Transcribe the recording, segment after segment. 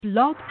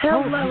Blog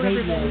Talk Hello,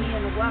 Radio. everybody,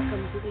 and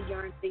welcome to the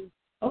Yarn Thing.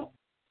 Oh,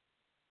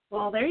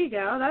 well, there you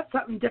go. That's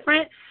something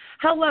different.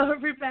 Hello,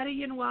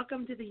 everybody, and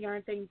welcome to the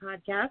Yarn Thing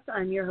podcast.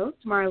 I'm your host,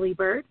 Marley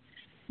Bird.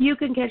 You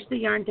can catch the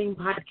Yarn Thing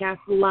podcast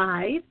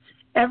live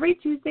every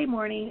Tuesday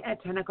morning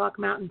at 10 o'clock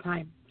Mountain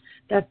Time.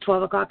 That's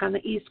 12 o'clock on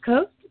the East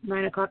Coast,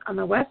 9 o'clock on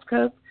the West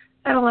Coast,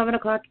 and 11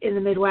 o'clock in the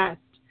Midwest.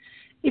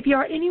 If you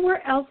are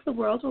anywhere else in the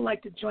world would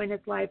like to join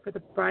us live for the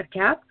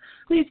broadcast,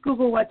 please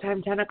Google what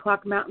time 10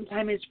 o'clock Mountain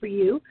Time is for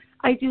you.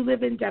 I do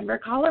live in Denver,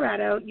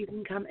 Colorado. You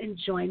can come and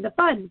join the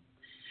fun.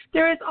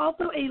 There is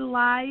also a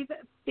live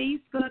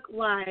Facebook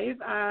Live,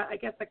 I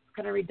guess that's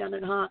kind of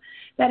redundant, huh,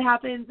 that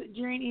happens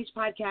during each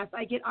podcast.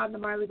 I get on the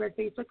Marley Bird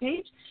Facebook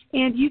page,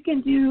 and you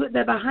can do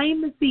the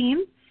behind the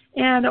scenes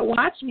and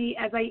watch me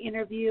as I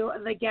interview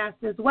the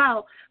guests as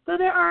well. So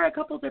there are a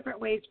couple different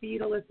ways for you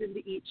to listen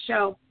to each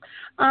show.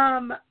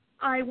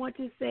 I want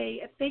to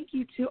say thank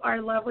you to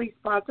our lovely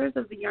sponsors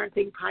of the Yarn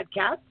Thing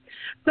podcast.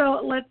 So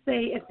let's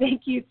say a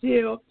thank you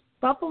to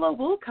Buffalo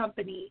Wool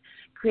Company,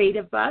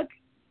 Creative Bug,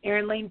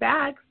 Erin Lane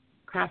Bags,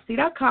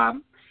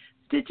 Craftsy.com,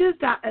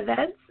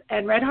 Stitches.events,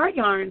 and Red Heart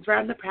Yarns, where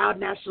I'm the proud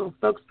national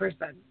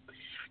spokesperson.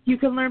 You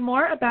can learn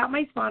more about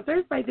my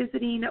sponsors by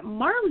visiting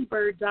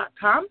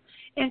marleybird.com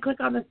and click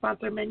on the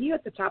sponsor menu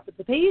at the top of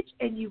the page,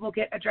 and you will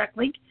get a direct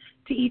link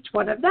to each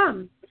one of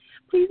them.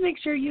 Please make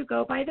sure you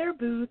go by their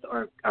booth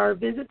or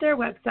visit their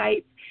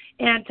website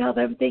and tell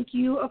them thank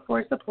you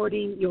for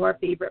supporting your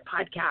favorite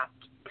podcast.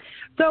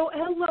 So,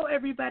 hello,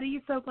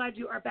 everybody. So glad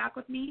you are back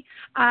with me.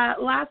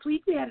 Last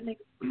week we had an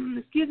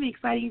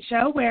exciting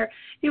show where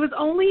it was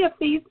only a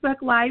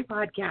Facebook Live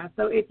podcast.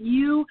 So if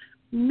you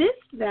missed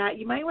that,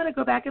 you might want to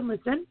go back and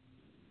listen.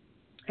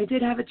 I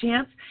did have a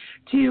chance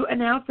to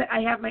announce that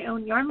I have my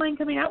own yarn line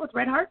coming out with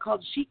Red Heart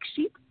called Chic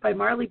Sheep by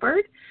Marley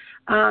Bird.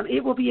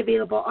 It will be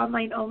available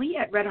online only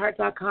at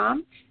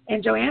redheart.com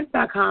and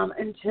joann's.com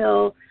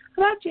until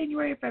about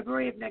January or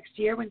February of next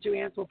year when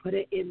Joann's will put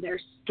it in their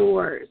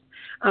stores,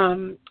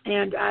 and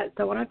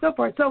so on and so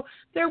forth. So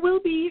there will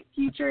be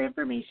future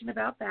information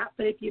about that,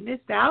 but if you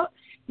missed out,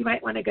 you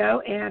might want to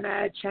go and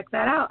check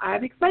that out.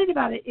 I'm excited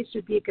about it. It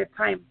should be a good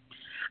time.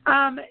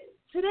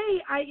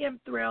 Today I am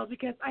thrilled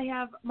because I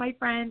have my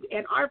friend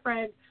and our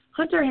friend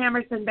Hunter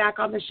Hammersen back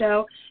on the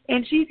show,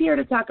 and she's here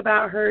to talk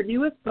about her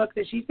newest book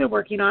that she's been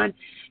working on.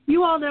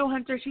 You all know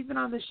Hunter. She's been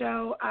on the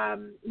show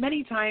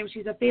many times.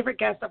 She's a favorite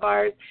guest of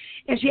ours,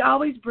 and she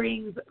always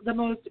brings the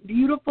most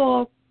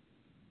beautiful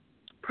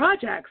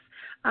projects.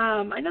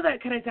 I know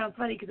that kind of sounds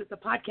funny because it's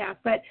a podcast,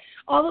 but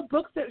all the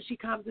books that she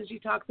comes and she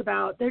talks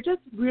about, they're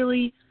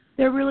really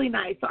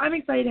nice. So I'm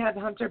excited to have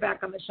Hunter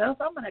back on the show,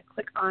 so I'm going to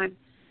click on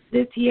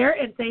this here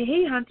and say,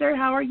 hey, Hunter,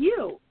 how are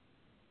you?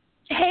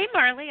 Hey,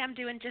 Marley, I'm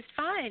doing just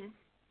fine.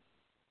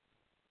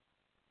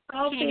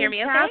 Oh, can you hear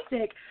me fantastic.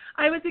 okay?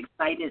 I was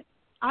excited.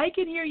 I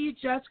can hear you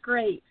just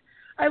great.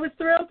 I was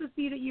thrilled to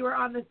see that you were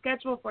on the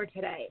schedule for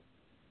today.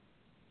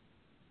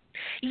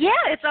 Yeah,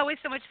 it's always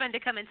so much fun to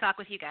come and talk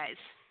with you guys.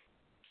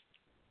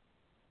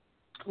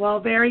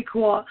 Well, very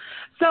cool.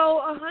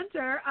 So,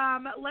 Hunter,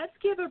 let's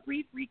give a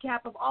brief recap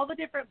of all the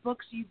different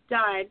books you've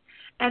done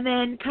and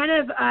then kind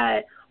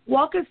of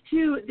walk us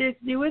to this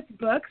newest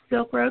book,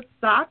 Silk Road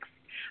Socks,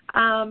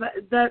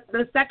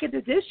 the second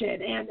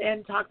edition,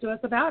 and talk to us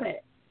about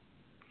it.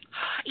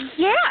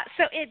 Yeah,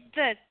 so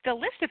the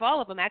list of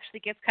all of them actually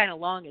gets kind of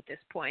long at this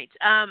point.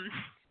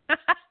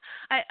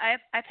 I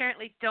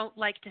apparently don't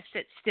like to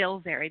sit still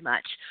very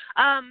much.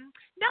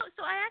 No,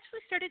 so I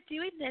actually started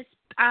doing this,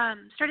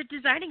 started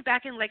designing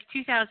back in like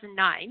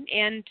 2009,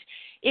 and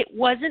it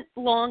wasn't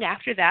long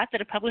after that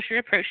a publisher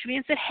approached me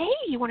and said, hey,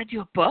 you want to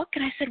do a book?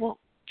 And I said, well,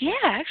 yeah,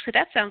 actually,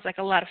 that sounds like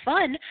a lot of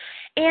fun.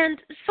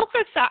 And Silk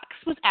Road Socks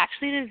was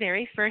actually the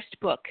very first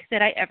book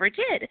that I ever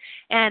did.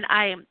 And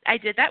I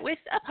did that with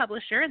a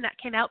publisher, and that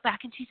came out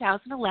back in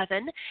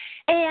 2011.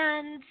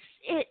 And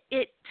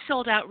it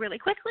sold out really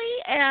quickly.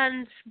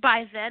 And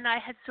by then, I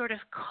had sort of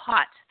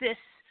caught this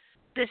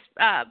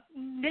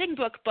knitting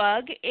book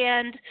bug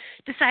and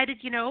decided,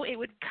 it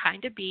would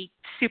kind of be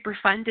super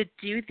fun to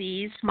do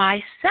these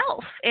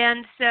myself.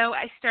 And so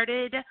I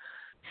started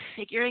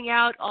figuring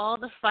out all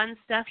the fun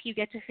stuff you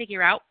get to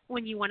figure out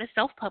when you want to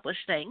self-publish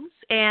things.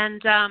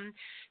 And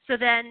so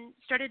then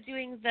started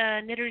doing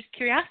the Knitter's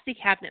Curiosity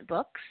Cabinet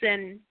books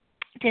and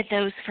did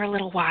those for a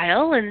little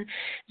while, and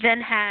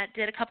then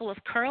did a couple of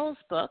Curls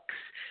books,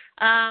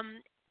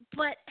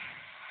 but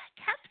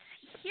kept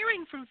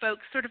hearing from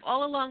folks sort of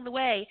all along the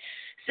way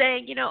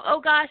saying, oh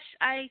gosh,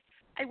 I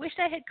wished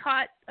I had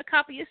caught a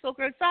copy of Silk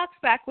Road Socks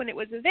back when it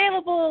was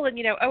available, and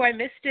oh, I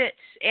missed it.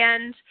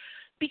 And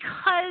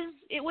because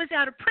it was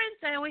out of print,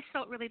 I always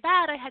felt really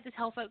bad. I had to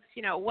tell folks,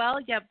 well,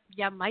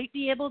 you might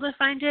be able to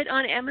find it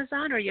on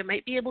Amazon, or you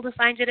might be able to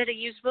find it at a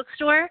used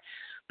bookstore,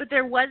 but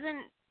there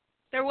wasn't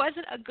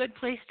a good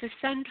place to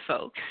send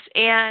folks.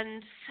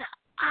 And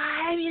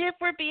I mean, if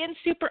we're being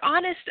super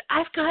honest,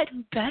 I've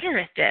gotten better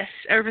at this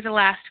over the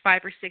last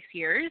 5 or 6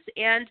 years,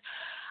 and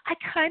I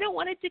kind of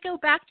wanted to go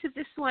back to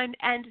this one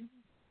and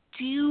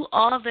do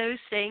all of those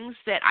things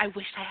that I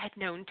wished I had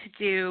known to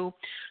do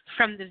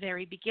from the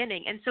very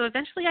beginning. And so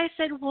eventually I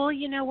said, well,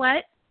 you know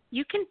what?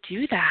 You can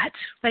do that.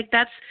 Like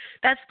that's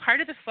part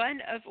of the fun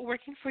of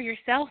working for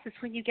yourself is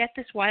when you get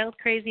this wild,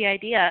 crazy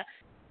idea,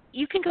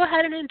 you can go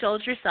ahead and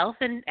indulge yourself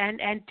and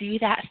do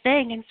that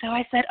thing. And so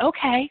I said,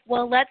 okay,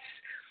 well,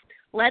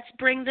 let's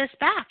bring this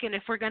back. And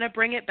if we're going to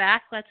bring it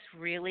back, let's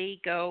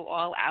really go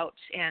all out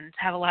and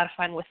have a lot of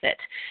fun with it.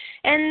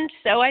 And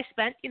so I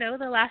spent,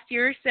 the last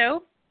year or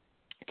so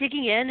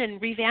digging in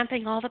and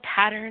revamping all the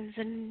patterns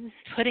and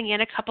putting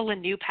in a couple of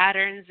new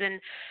patterns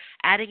and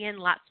adding in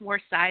lots more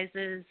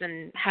sizes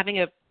and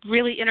having a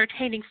really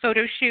entertaining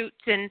photo shoot.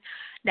 And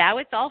now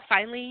it's all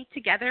finally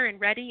together and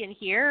ready and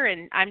here.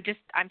 And I'm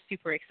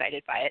super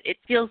excited by it. It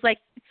feels like,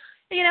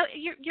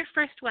 your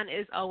first one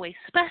is always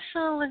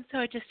special. And so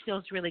it just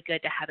feels really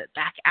good to have it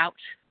back out.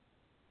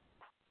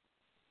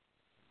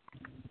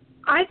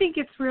 I think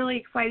it's really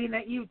exciting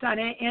that you've done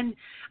it. And,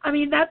 I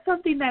mean, that's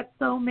something that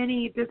so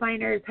many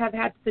designers have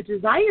had the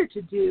desire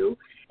to do,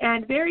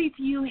 and very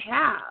few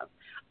have.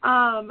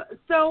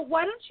 So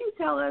why don't you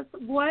tell us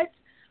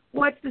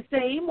what's the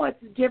same,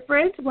 what's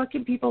different, what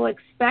can people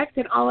expect,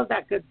 and all of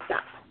that good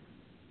stuff.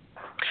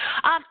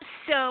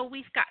 So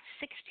we've got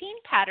 16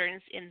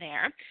 patterns in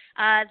there.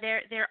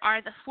 There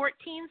are the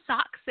 14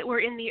 socks that were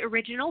in the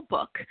original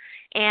book,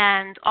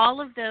 and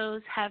all of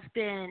those have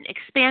been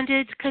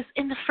expanded because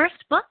in the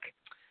first book,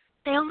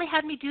 they only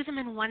had me do them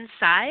in one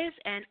size,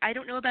 and I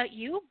don't know about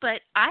you,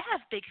 but I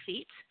have big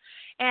feet,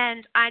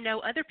 and I know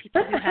other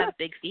people who have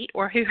big feet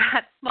or who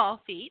have small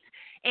feet,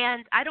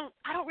 and I don't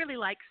really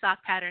like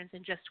sock patterns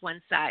in just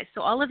one size. So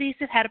all of these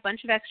have had a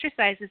bunch of extra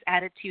sizes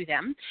added to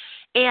them,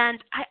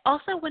 and I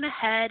also went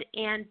ahead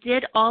and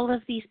did all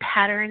of these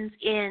patterns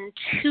in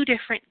 2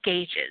 different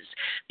gauges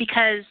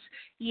because,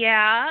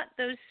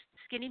 those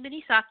skinny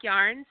mini sock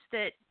yarns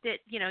that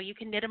you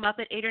can knit them up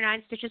at 8 or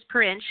 9 stitches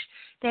per inch.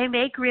 They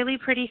make really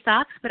pretty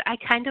socks, but I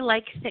kind of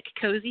like thick,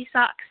 cozy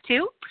socks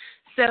too.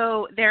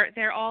 So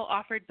they're all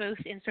offered both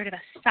in sort of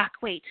a sock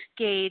weight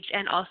gauge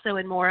and also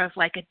in more of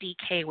like a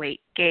DK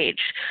weight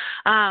gauge,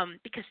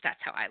 because that's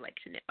how I like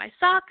to knit my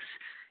socks.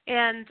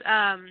 And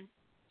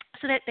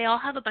so that they all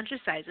have a bunch of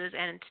sizes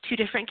and 2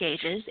 different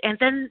gauges. And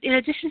then in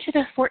addition to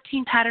the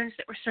 14 patterns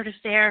that were sort of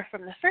there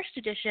from the first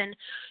edition,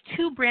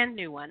 2 brand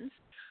new ones.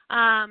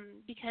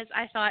 Because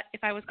I thought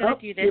if I was going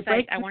to do this,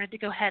 I wanted to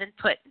go ahead and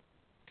put.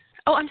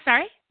 Oh, I'm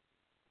sorry.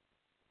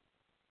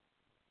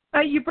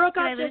 You broke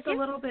up just a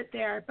little bit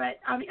there, but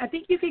I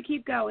think you could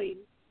keep going.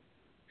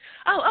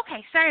 Oh,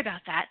 okay. Sorry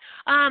about that.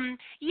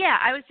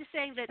 I was just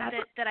saying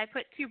that I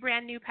put 2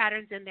 brand new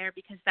patterns in there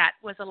because that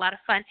was a lot of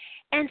fun.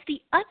 And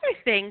the other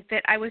thing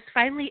that I was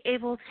finally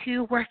able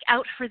to work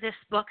out for this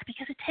book,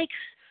 because it takes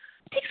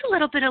a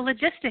little bit of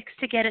logistics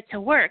to get it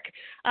to work,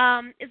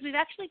 is we've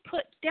actually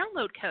put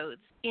download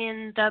codes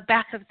in the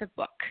back of the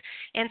book.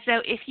 And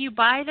so if you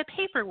buy the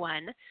paper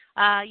one,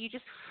 you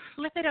just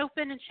flip it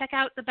open and check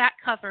out the back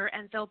cover,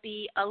 and there'll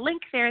be a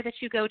link there that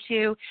you go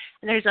to,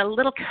 and there's a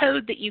little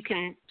code that you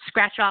can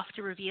scratch off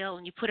to reveal,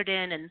 and you put it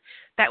in, and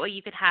that way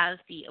you can have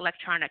the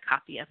electronic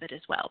copy of it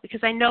as well. Because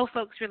I know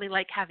folks really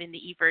like having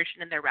the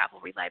e-version in their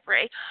Ravelry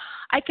library.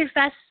 I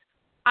confess,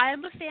 I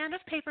am a fan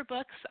of paper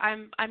books.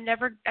 I'm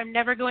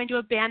never going to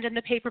abandon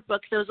the paper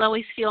book. Those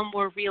always feel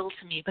more real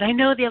to me. But I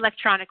know the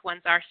electronic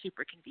ones are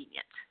super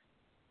convenient.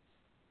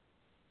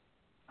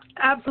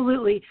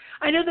 Absolutely.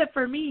 I know that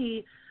for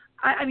me,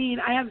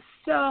 I have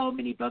so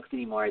many books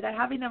anymore that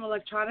having them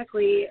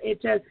electronically,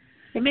 it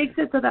makes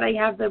it so that I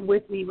have them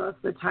with me most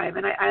of the time,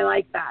 and I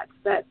like that.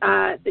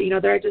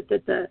 They're just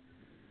at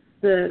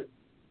the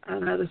I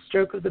don't know, the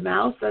stroke of the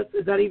mouse.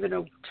 Is that even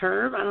a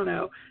term? I don't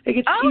know. Like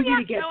it's easy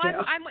to get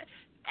to.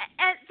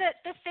 And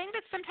the thing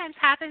that sometimes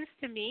happens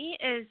to me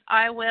is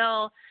I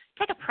will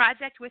take a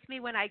project with me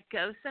when I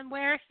go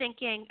somewhere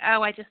thinking,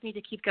 I just need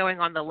to keep going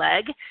on the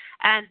leg.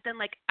 And then,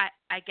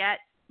 I get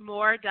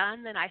more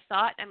done than I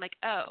thought. I'm like,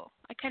 I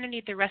kind of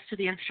need the rest of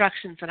the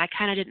instructions, and I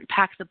kind of didn't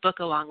pack the book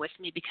along with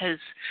me because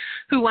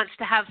who wants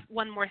to have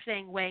one more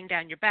thing weighing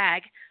down your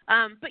bag?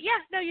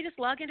 You just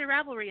log into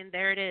Ravelry, and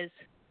there it is.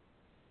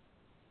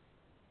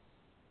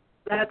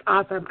 That's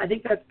awesome. I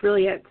think that's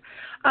brilliant.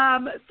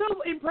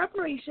 So in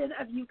preparation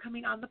of you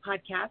coming on the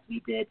podcast,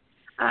 we did,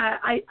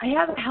 I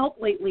have help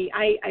lately.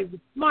 I was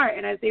smart,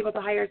 and I was able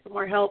to hire some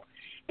more help.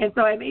 And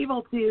so I'm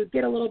able to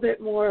get a little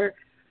bit more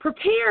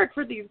prepared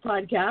for these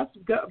podcasts,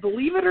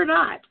 believe it or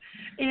not.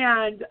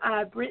 And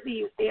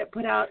Brittany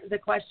put out the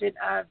question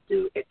of,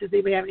 does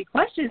anybody have any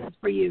questions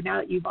for you now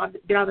that you've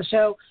been on the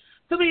show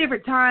so many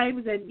different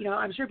times? And,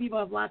 I'm sure people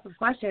have lots of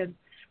questions.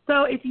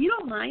 So if you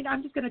don't mind,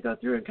 I'm just going to go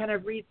through and kind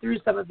of read through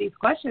some of these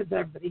questions that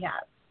everybody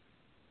has.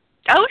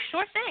 Oh,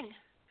 sure thing.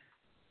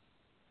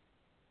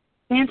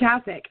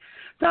 Fantastic.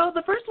 So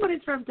the first one is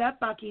from Deb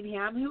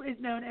Buckingham, who is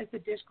known as the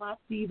Dishcloth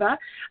Diva.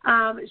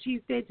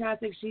 She's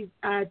fantastic. She's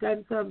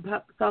done some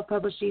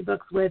self-publishing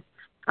books with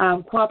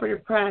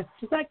Cooperative Press.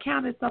 Does that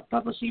count as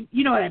self-publishing?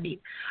 You know what I mean.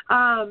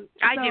 I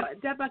do.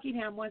 Deb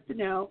Buckingham wants to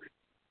know.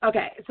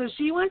 Okay, so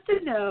she wants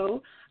to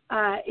know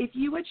if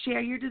you would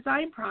share your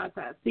design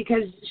process,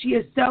 because she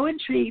is so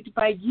intrigued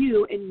by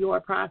you and your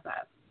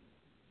process.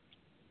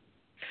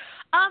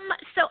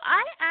 So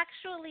I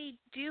actually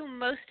do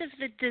most of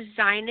the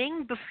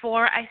designing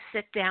before I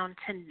sit down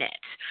to knit.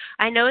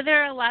 I know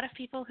there are a lot of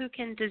people who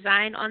can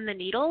design on the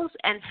needles,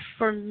 and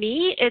for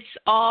me, it's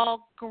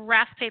all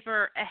graph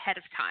paper ahead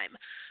of time.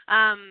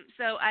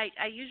 So I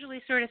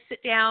usually sort of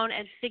sit down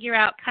and figure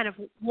out kind of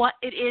what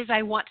it is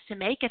I want to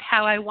make and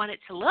how I want it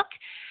to look.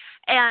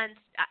 And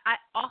I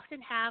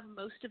often have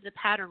most of the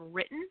pattern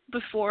written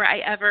before I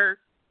ever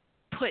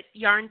put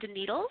yarn to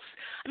needles.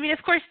 I mean,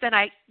 of course, then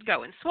I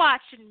go and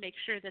swatch and make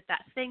sure that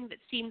that thing that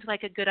seemed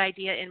like a good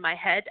idea in my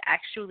head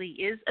actually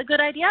is a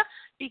good idea,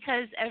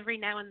 because every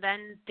now and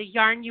then the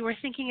yarn you were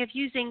thinking of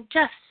using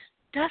just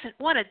doesn't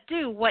want to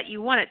do what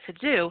you want it to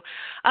do.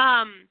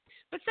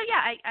 But so,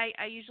 yeah,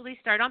 I usually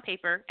start on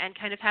paper and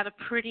kind of have a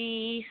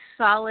pretty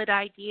solid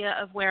idea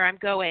of where I'm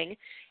going,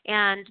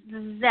 and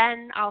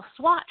then I'll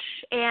swatch.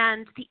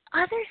 And the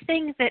other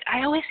thing that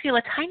I always feel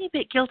a tiny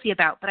bit guilty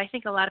about, but I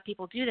think a lot of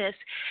people do this,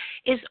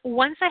 is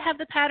once I have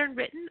the pattern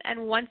written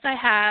and once I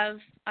have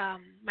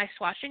my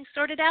swatching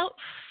sorted out,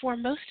 for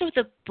most of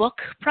the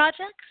book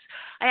projects,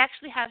 I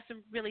actually have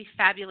some really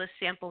fabulous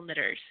sample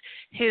knitters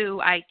who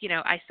I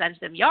send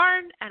them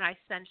yarn and I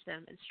send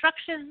them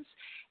instructions,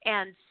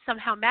 and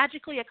somehow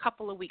magically a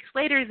couple of weeks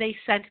later they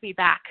send me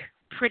back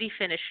pretty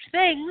finished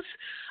things.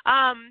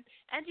 And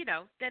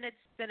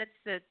then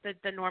it's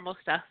the normal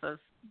stuff of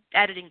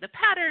editing the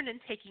pattern and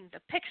taking the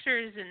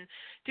pictures and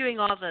doing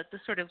all the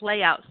sort of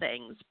layout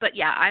things. But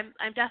yeah,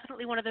 I'm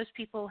definitely one of those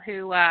people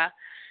who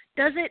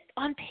does it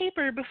on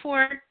paper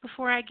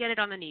before I get it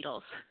on the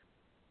needles.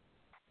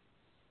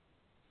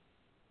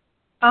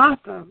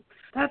 Awesome.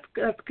 That's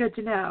good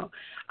to know.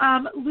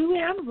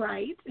 Luann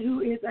Wright,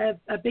 who is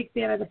a big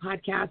fan of the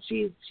podcast,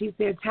 she's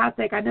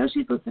fantastic. I know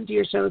she's listened to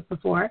your shows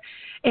before,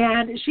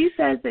 and she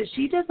says that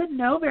she doesn't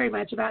know very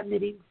much about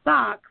knitting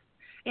socks,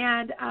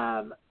 and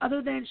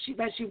other than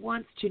that she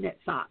wants to knit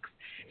socks.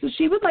 So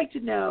she would like to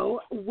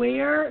know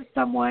where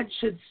someone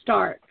should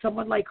start,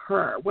 someone like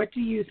her. What do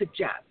you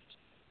suggest?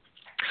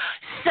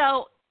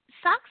 So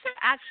socks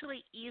are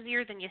actually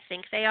easier than you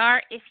think they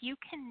are. If you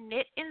can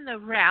knit in the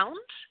round,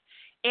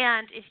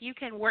 and if you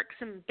can work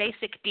some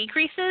basic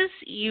decreases,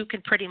 you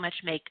can pretty much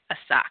make a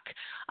sock.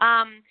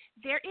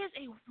 There is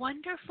a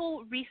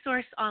wonderful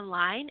resource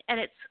online, and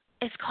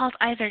it's called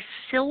either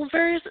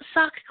Silver's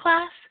Sock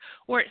Class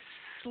or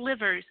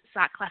Sliver's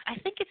Sock Class. I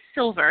think it's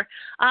Silver,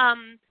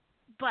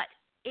 but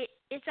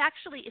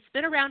it's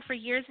been around for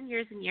years and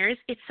years and years.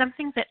 It's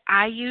something that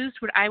I used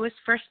when I was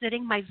first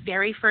knitting my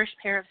very first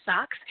pair of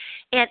socks,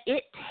 and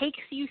it takes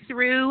you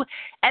through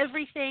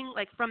everything,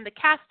 like from the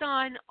cast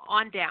on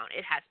down.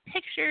 It has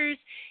pictures.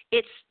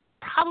 It's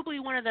probably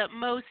one of the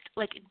most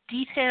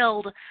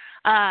detailed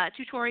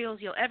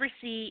tutorials you'll ever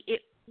see.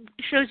 It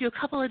shows you a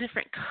couple of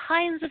different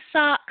kinds of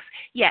socks.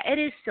 Yeah, it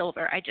is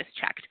Silver. I just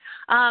checked.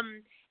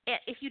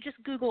 If you just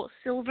Google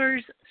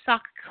Silver's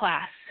Sock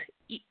Class,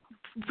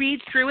 read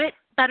through it.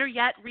 Better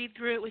yet, read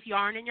through it with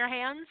yarn in your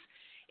hands,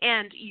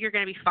 and you're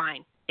going to be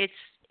fine. It's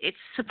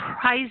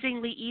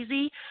surprisingly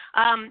easy.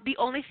 The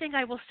only thing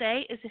I will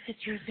say is if it's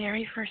your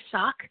very first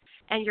sock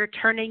and you're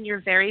turning your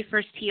very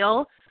first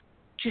heel,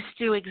 just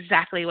do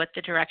exactly what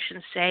the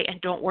directions say and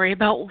don't worry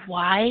about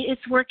why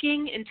it's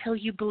working until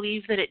you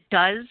believe that it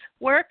does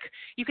work.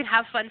 You can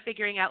have fun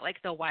figuring out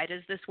the why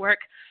does this work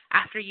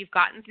after you've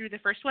gotten through the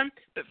first one,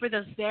 but for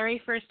the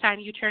very first time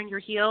you turn your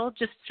heel,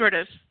 just sort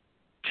of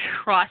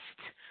trust.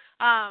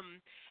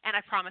 And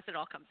I promise it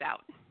all comes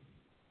out.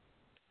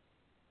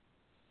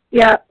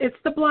 Yeah, it's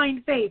the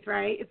blind faith,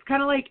 right? It's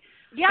kind of like,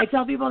 yep. I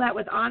tell people that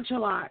with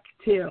Enchilak,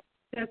 too.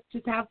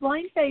 Just have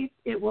blind faith.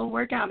 It will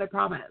work out, I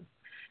promise.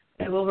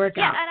 It will work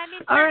out. Yeah, and I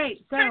mean, all right,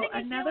 so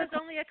another is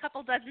only a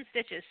couple dozen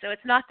stitches, so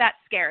it's not that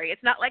scary.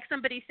 It's not like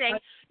somebody saying,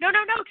 no,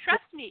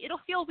 trust me, it'll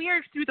feel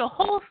weird through the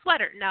whole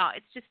sweater. No,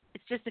 it's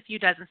just a few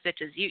dozen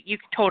stitches. You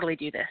can totally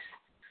do this.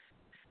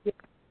 Yeah.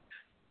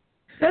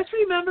 Just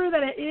remember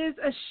that it is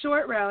a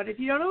short row. And if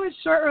you don't know what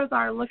short rows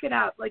are, look it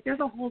up.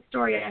 There's a whole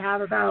story I have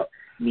about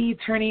me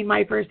turning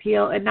my first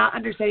heel and not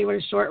understanding what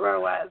a short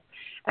row was.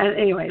 And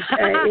anyways,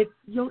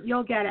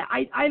 you'll get it.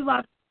 I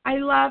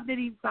love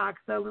knitting socks.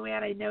 So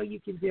Luann, I know you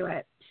can do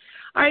it.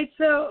 All right,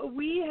 so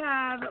we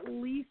have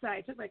Lisa.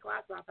 I took my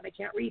glasses off and I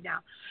can't read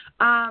now.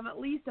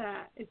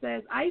 Lisa, it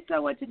says, I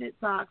so want to knit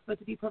socks, but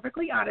to be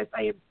perfectly honest,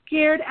 I am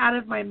scared out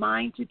of my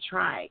mind to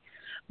try.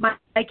 My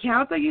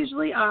counts are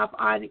usually off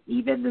on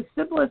even the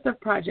simplest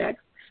of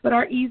projects, but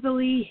are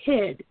easily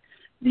hid.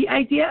 The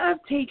idea of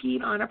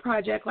taking on a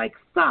project like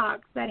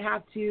socks that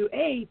have to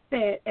A,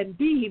 fit, and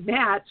B,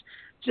 match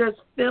just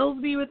fills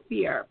me with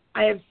fear.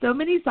 I have so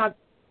many sock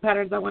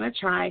patterns I want to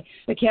try,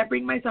 but can't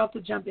bring myself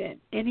to jump in.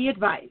 Any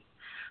advice?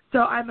 So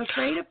I'm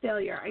afraid of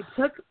failure.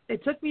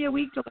 It took me a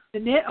week to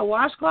knit a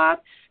washcloth,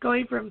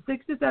 going from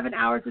 6 to 7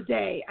 hours a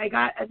day. I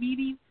got a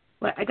meeting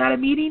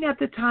at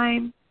the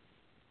time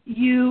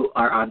you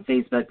are on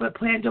Facebook, but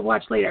plan to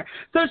watch later.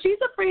 So she's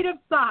afraid of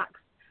socks.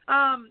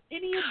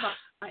 Any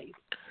advice?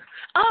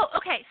 Oh,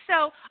 okay.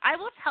 So I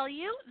will tell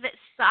you that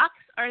socks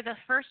are the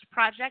first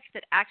project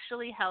that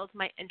actually held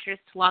my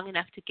interest long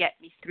enough to get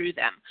me through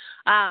them.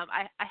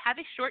 I have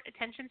a short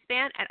attention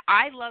span, and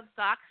I love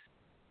socks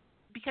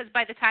because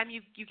by the time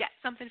you get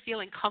something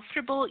feeling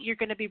comfortable, you're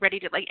going to be ready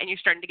to, like, and you're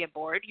starting to get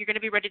bored, you're going to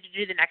be ready to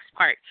do the next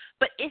part.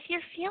 But if you're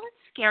feeling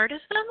scared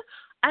of them,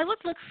 I would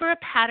look for a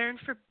pattern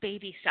for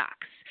baby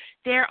socks.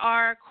 There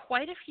are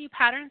quite a few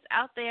patterns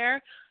out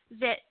there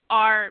that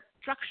are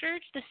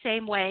structured the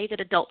same way that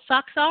adult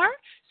socks are.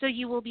 So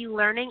you will be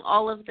learning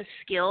all of the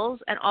skills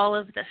and all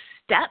of the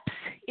steps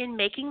in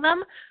making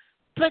them,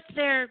 but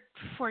they're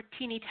for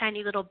teeny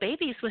tiny little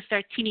babies with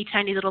their teeny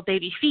tiny little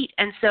baby feet.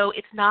 And so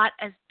it's not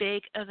as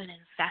big of an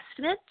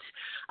investment.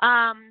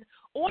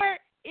 Or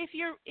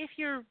if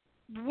you're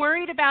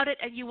worried about it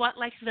and you want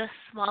like the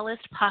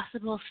smallest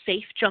possible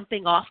safe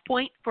jumping off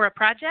point for a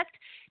project,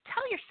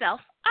 tell yourself,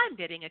 I'm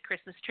knitting a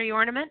Christmas tree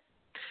ornament.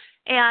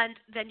 And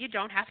then you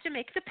don't have to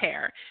make the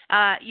pair.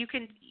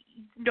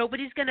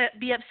 Nobody's going to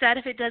be upset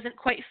if it doesn't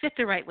quite fit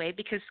the right way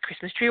because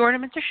Christmas tree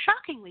ornaments are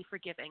shockingly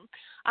forgiving.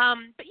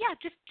 But yeah,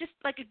 just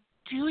like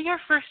do your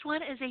first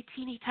one as a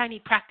teeny tiny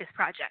practice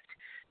project.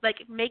 Like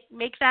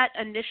make that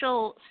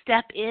initial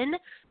step in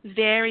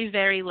very,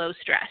 very low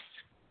stress.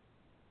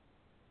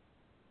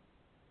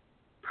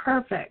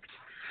 Perfect.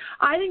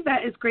 I think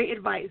that is great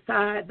advice.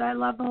 I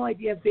love the whole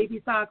idea of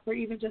baby socks or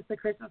even just the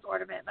Christmas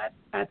ornament.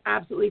 That's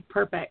absolutely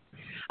perfect.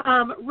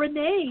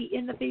 Renee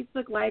in the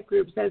Facebook Live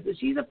group says that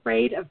she's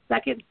afraid of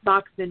second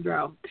sock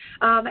syndrome.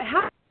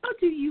 How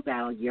do you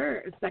battle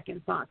your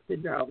second sock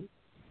syndrome?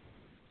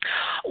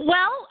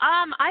 Well,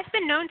 I've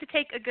been known to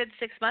take a good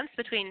 6 months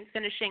between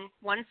finishing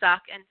one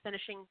sock and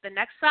finishing the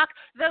next sock,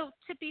 though,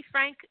 to be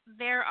frank,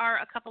 there are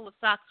a couple of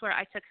socks where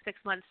I took 6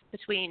 months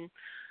between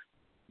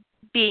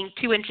being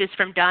 2 inches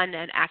from done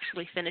and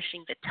actually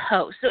finishing the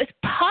toe. So it's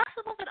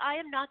possible that I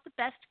am not the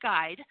best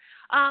guide,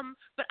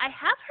 but I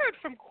have heard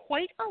from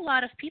quite a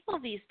lot of people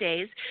these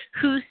days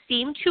who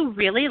seem to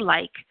really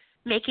like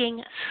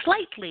making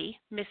slightly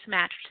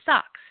mismatched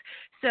socks.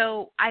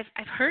 So I've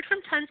heard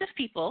from tons of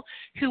people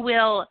who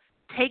will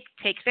take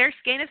their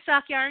skein of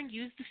sock yarn,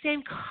 use the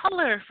same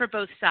color for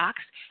both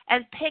socks,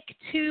 and pick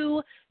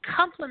 2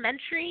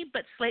 complementary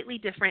but slightly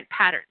different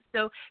patterns.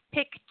 So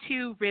pick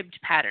 2 ribbed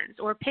patterns,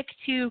 or pick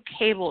 2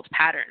 cabled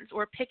patterns,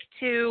 or pick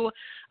 2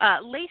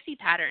 lacy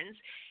patterns.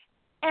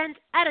 And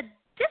at a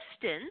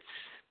distance,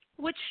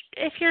 which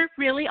if you're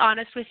really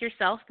honest with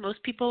yourself,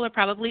 most people are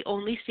probably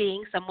only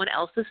seeing someone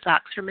else's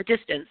socks from a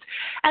distance.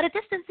 At a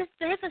distance, if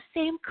they're the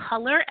same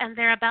color and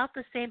they're about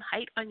the same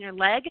height on your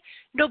leg,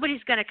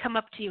 nobody's going to come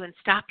up to you and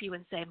stop you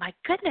and say, my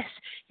goodness,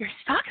 your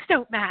socks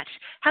don't match.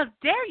 How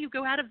dare you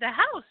go out of the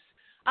house?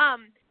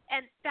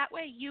 And that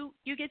way you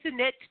get to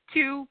knit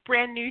 2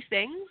 brand new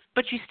things,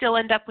 but you still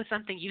end up with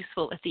something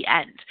useful at the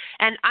end.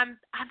 And I'm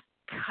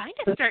kind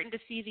of starting to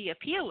see the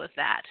appeal of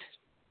that.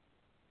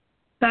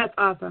 That's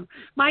awesome.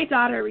 My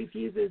daughter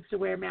refuses to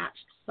wear matched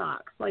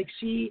socks. Like,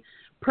 she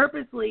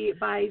purposely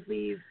buys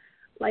these,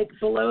 like,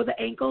 below the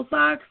ankle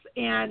socks,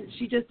 and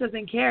she just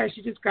doesn't care.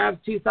 She just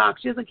grabs 2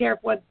 socks. She doesn't care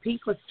if one's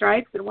pink with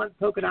stripes and one's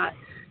polka dot.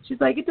 She's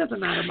like, it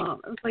doesn't matter,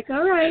 Mom. I was like,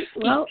 all right,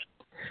 well,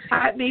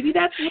 maybe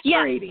that's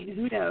liberating. Yeah.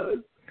 Who knows?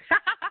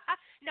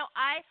 No,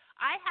 I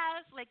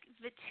have, like,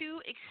 the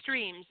 2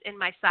 extremes in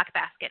my sock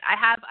basket. I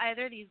have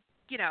either these,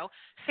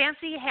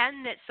 fancy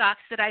hand-knit socks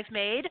that I've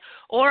made,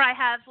 or I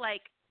have,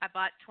 like, I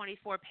bought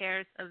 24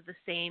 pairs of the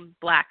same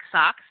black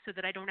socks so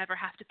that I don't ever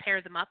have to pair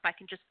them up. I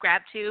can just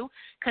grab 2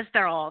 because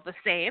they're all the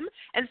same.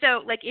 And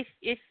so, like, if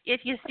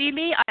you see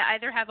me, I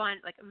either have on,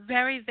 like,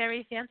 very,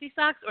 very fancy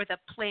socks or the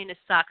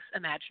plainest socks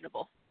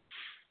imaginable.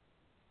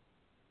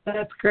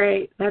 That's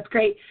great. That's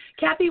great.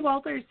 Kathy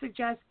Walters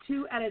suggests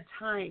 2 at a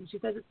time. She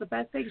says it's the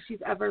best thing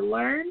she's ever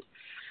learned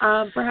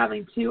for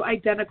having 2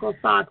 identical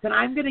socks. And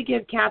I'm going to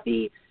give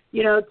Kathy,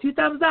 2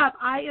 thumbs up.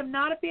 I am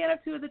not a fan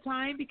of 2 at a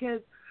time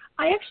because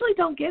I actually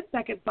don't get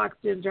second sock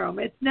syndrome.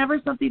 It's never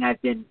something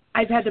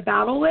I've had to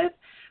battle with.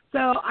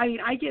 So,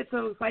 I get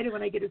so excited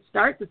when I get to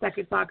start the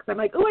second sock. I'm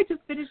like, oh, I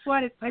just finished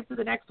one. It's time for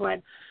the next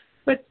one.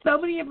 But so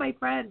many of my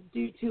friends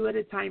do 2 at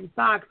a time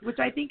socks, which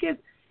I think is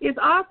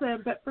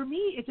awesome. But for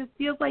me, it just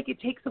feels like it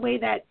takes away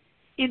that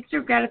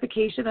instant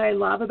gratification that I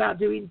love about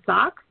doing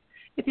socks.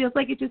 It feels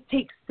like it just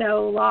takes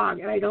so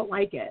long, and I don't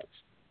like it.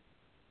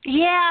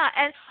 Yeah,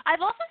 and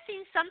I've also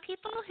seen some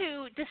people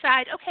who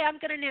decide, okay, I'm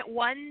going to knit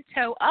 1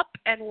 toe up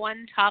and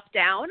 1 top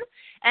down.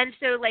 And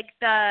so, like,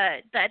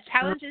 the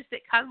challenges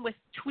that come with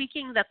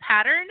tweaking the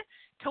pattern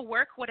to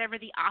work whatever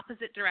the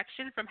opposite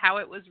direction from how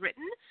it was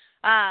written,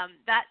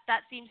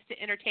 that seems to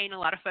entertain a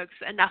lot of folks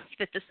enough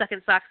that the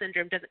second sock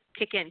syndrome doesn't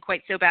kick in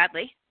quite so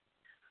badly.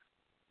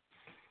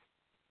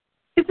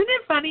 Isn't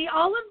it funny?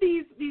 All of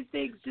these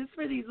things just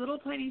for these little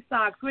tiny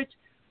socks, which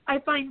I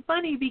find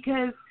funny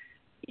because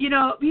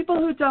people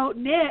who don't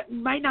knit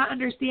might not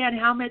understand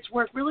how much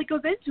work really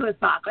goes into a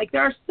sock. Like,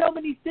 there are so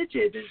many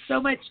stitches and so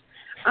many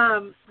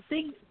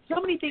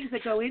things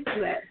that go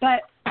into it.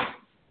 But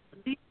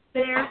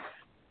they're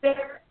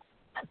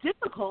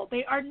difficult.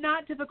 They are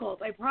not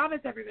difficult. I promise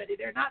everybody,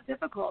 they're not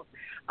difficult.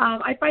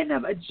 I find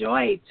them a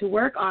joy to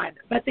work on,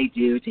 but they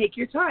do take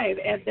your time,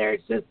 and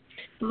there's just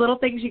little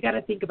things you got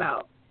to think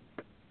about.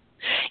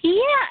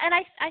 Yeah, and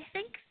I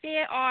think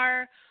they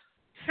are,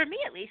 for me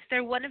at least,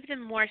 they're one of the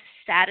more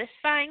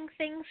satisfying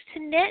things to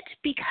knit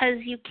because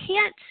you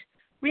can't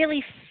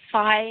really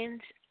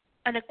find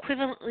an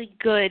equivalently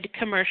good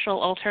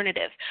commercial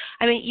alternative.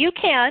 I mean, you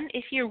can,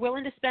 if you're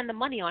willing to spend the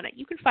money on it,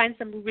 you can find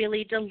some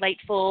really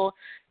delightful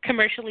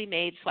commercially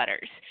made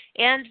sweaters.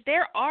 And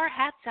there are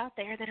hats out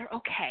there that are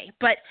okay,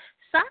 but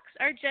socks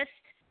are just,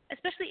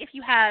 especially if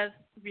you have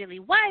really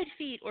wide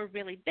feet or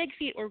really big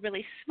feet or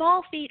really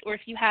small feet, or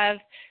if you have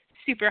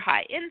super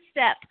high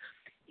instep,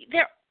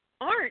 there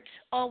aren't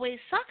always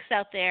socks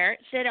out there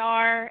that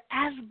are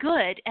as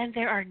good, and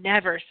there are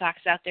never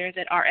socks out there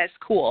that are as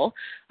cool,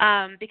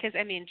 because,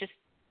 I mean, just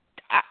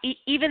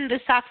even the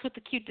socks with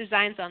the cute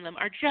designs on them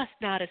are just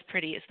not as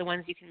pretty as the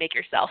ones you can make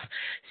yourself.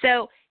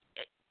 So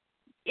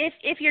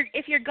if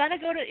you're gonna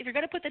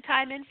put the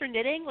time in for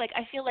knitting, like,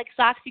 I feel like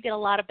socks, you get a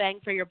lot of bang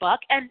for your buck.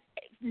 And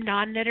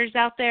non-knitters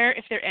out there,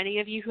 if there are any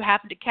of you who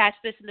happen to catch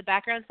this in the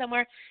background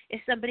somewhere,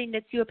 if somebody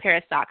knits you a pair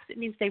of socks, it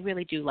means they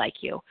really do like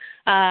you.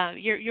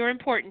 You're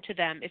important to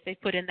them if they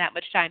put in that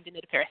much time to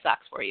knit a pair of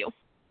socks for you.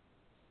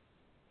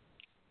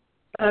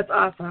 That's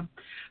awesome.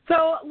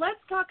 So let's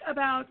talk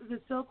about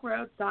the Silk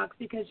Road socks,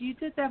 because you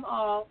did them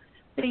all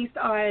based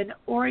on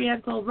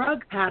Oriental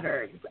rug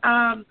patterns.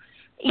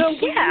 So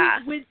yeah.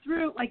 when you went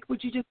through, like,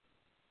 would you just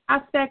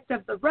aspect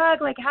of the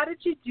rug, like, how did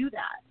you do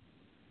that?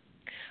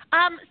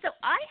 So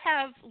I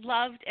have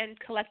loved and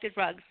collected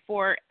rugs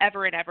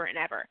forever and ever and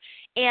ever.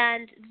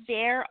 And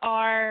there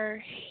are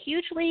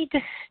hugely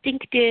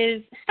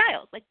distinctive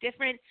styles, like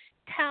different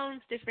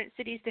towns, different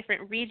cities,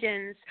 different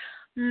regions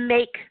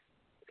make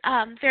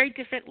very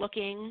different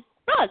looking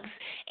rugs.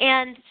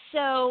 And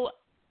so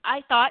I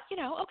thought,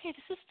 okay,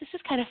 this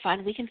is kind of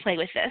fun. We can play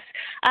with this.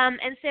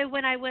 And so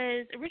when I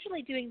was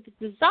originally doing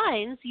the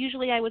designs,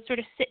 usually I would sort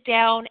of sit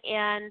down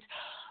and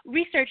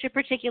research a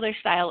particular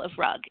style of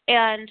rug.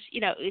 And,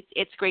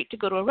 it's great to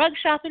go to a rug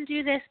shop and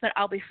do this, but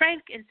I'll be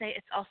frank and say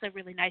it's also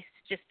really nice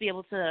to just be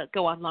able to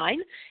go online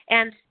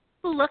and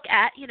look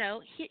at,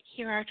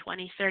 here are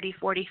 20, 30,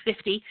 40,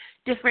 50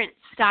 different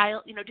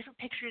different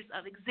pictures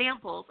of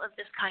examples of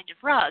this kind of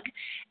rug.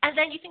 And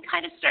then you can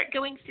kind of start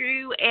going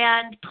through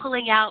and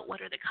pulling out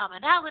what are the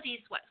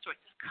commonalities, what sorts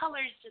of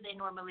colors do they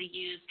normally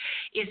use?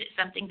 Is it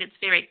something that's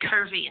very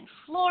curvy and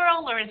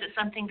floral, or is it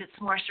something that's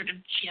more sort of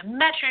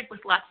geometric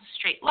with lots of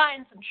straight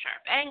lines and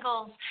sharp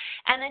angles?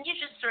 And then you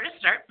just sort of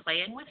start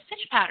playing with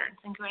stitch patterns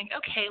and going,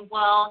 okay,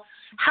 well,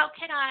 how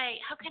can I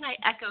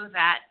echo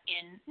that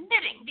in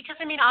knitting?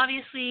 Because, I mean,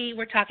 obviously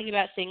we're talking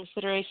about things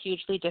that are a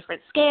hugely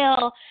different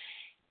scale.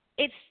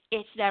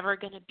 It's never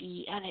going to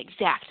be an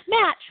exact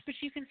match, but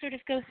you can sort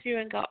of go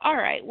through and go, all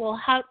right, well,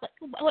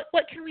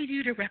 what can we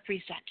do to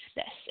represent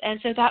this? And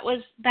so that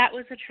was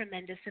a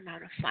tremendous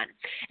amount of fun.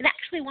 And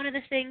actually, one of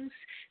the things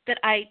that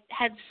I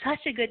had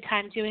such a good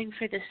time doing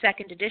for this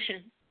second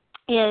edition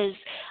is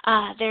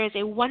there is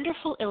a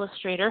wonderful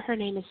illustrator. Her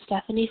name is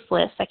Stephanie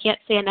Fliss. I can't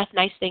say enough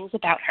nice things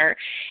about her.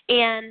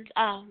 And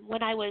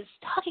when I was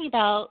talking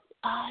about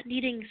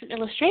needing some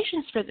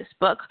illustrations for this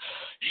book,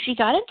 she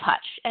got in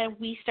touch, and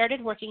we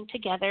started working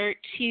together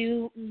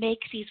to make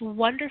these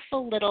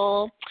wonderful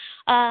little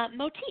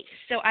motifs.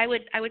 So I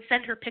would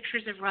send her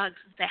pictures of rugs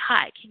and say,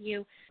 hi, can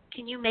you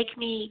make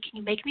me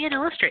an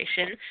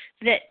illustration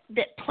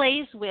that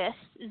plays with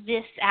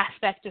this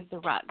aspect of the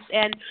rugs?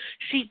 And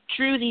she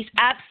drew these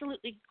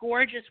absolutely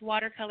gorgeous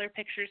watercolor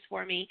pictures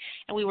for me,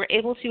 and we were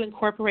able to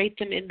incorporate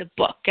them in the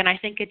book. And I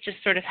think it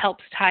just sort of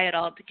helps tie it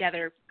all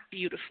together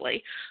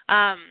beautifully.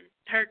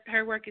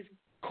 Her work is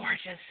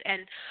gorgeous,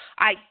 and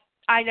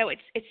I know it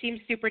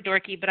seems super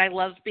dorky, but I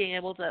love being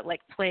able to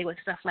play with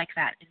stuff like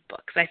that in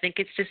books. I think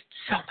it's just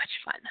so much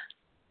fun.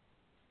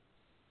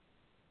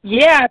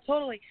 Yeah,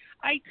 totally.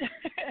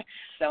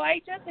 So I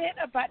just hit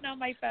a button on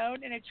my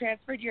phone, and it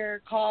transferred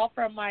your call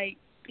from my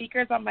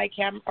speakers on my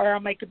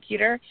on my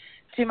computer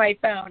to my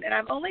phone. And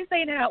I'm only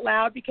saying it out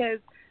loud because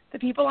the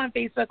people on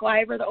Facebook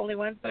Live are the only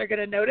ones that are going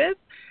to notice.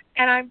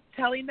 And I'm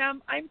telling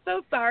them, I'm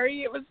so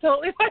sorry. It was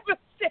totally my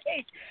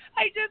mistake.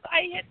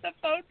 I hit the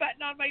phone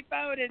button on my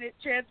phone, and it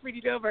transferred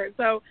it over.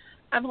 So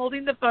I'm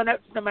holding the phone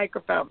up to the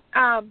microphone.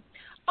 Awesome.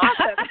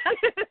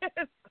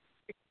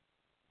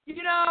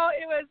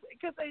 It was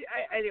because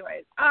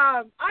anyways,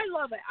 I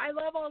love it. I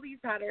love all these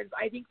patterns.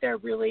 I think they're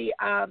really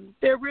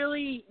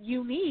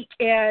unique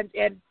and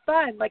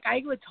fun. Like,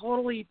 I would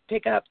totally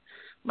pick up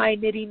my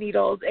knitting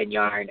needles and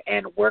yarn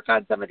and work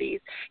on some of these.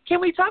 Can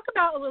we talk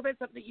about a little bit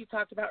something that you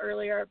talked about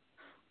earlier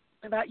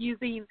about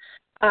using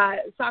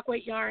sock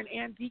weight yarn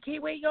and DK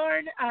weight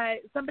yarn?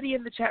 Somebody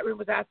in the chat room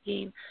was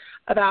asking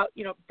about,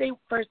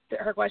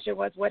 her question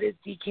was, what is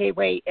DK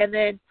weight? And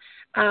then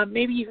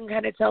maybe you can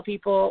kind of tell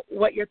people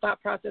what your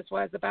thought process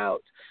was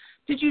about,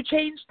 did you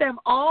change them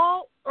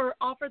all or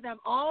offer them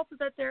all so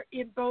that they're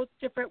in both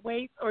different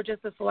weights, or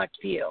just a select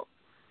few?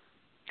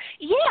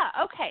 Yeah,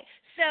 okay.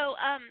 So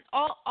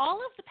all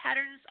of the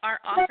patterns are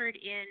offered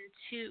in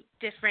two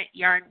different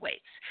yarn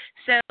weights.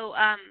 So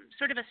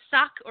sort of a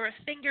sock or a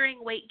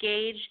fingering weight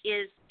gauge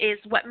is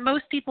what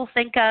most people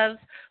think of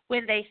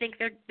when they think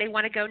they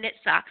want to go knit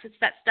socks. It's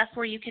that stuff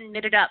where you can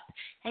knit it up,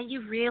 and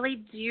you really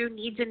do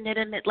need to knit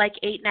them at like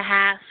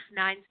 8.5,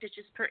 9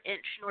 stitches per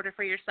inch in order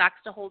for your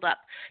socks to hold up.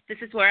 This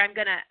is where I'm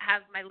going to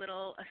have my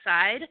little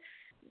aside.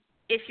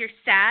 If you're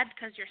sad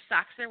because your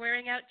socks are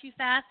wearing out too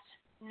fast,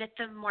 knit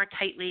them more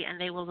tightly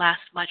and they will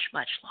last much,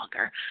 much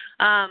longer.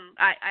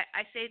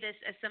 I say this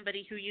as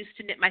somebody who used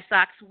to knit my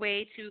socks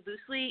way too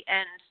loosely,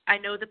 and I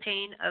know the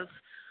pain of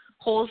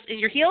holes in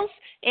your heels,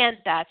 and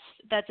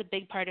that's a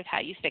big part of how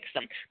you fix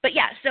them. But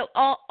yeah, so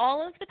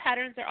all of the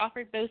patterns are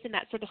offered both in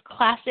that sort of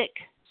classic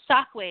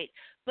sock weight,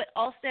 but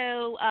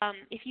also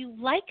if you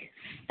like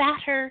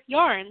fatter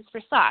yarns for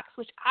socks,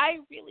 which I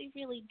really,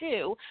 really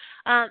do,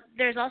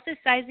 there's also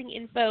sizing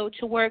info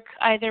to work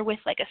either with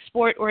like a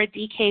sport or a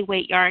DK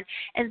weight yarn,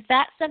 and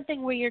that's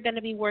something where you're going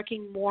to be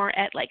working more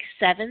at like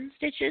 7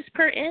 stitches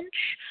per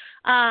inch,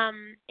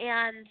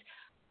 and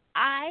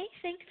I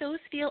think those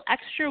feel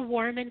extra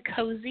warm and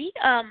cozy.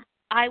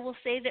 I will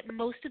say that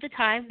most of the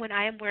time when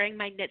I am wearing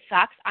my knit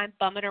socks, I'm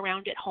bumming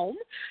around at home.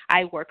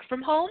 I work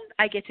from home.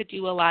 I get to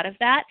do a lot of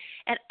that.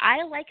 And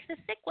I like the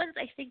thick ones.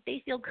 I think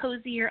they feel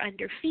cozier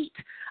underfoot.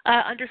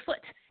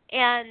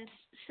 And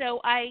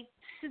so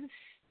since,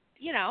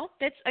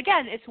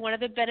 it's one of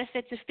the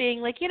benefits of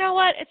being like, you know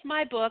what, it's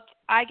my book.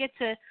 I get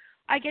to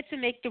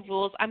make the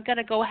rules. I'm going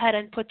to go ahead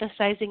and put the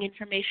sizing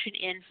information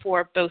in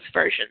for both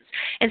versions.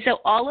 And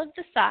so all of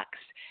the socks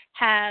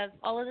have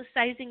all of the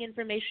sizing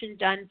information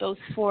done both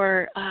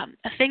for a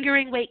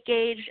fingering weight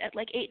gauge at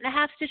like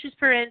 8.5 stitches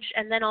per inch,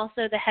 and then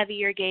also the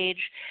heavier gauge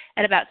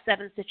at about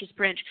 7 stitches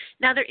per inch.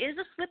 Now there is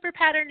a slipper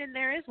pattern in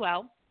there as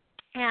well.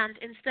 And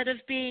instead of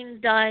being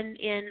done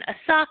in a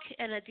sock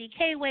and a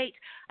DK weight,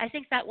 I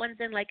think that one's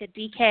in like a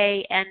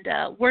DK and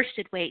a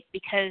worsted weight,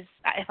 because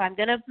if I'm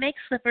going to make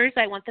slippers,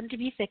 I want them to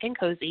be thick and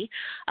cozy.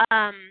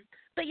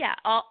 But yeah,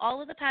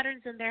 all of the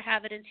patterns in there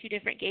have it in 2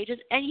 different gauges,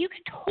 and you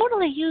can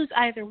totally use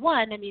either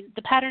one. I mean,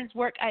 the patterns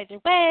work either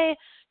way.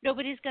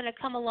 Nobody's going to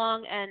come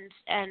along and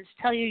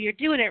tell you you're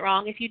doing it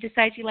wrong if you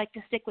decide you like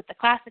to stick with the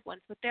classic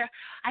ones. But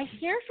I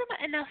hear from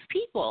enough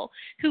people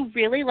who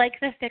really like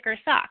the thicker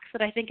socks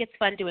that I think it's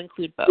fun to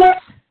include both.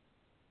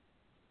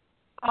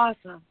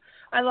 Awesome.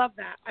 I love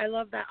that. I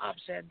love that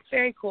option.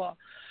 Very cool.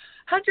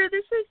 Hunter,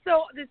 this is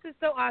so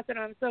awesome.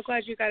 I'm so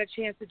glad you got a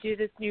chance to do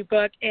this new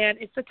book, and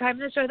it's the time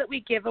of the show that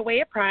we give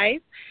away a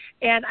prize,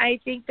 and I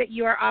think that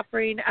you are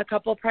offering a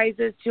couple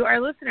prizes to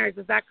our listeners.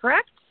 Is that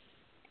correct?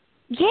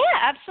 Yeah,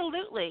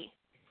 absolutely.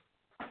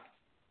 I'm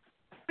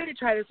going to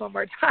try this one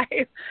more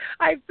time.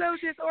 I'm so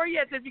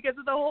disoriented because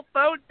of the whole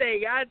phone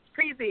thing. It's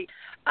crazy.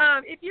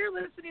 If you're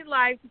listening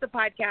live to the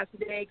podcast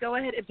today, go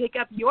ahead and pick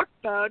up your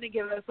phone and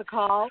give us a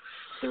call,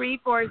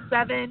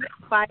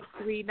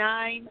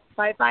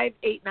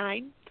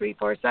 347-539-5589,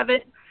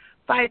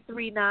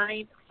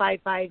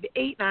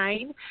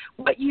 347-539-5589.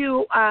 What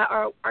you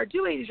are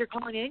doing is you're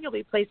calling in. You'll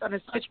be placed on a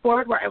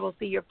switchboard where I will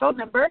see your phone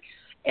number,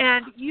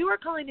 and you are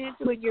calling in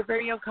to win your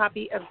very own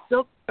copy of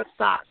Silk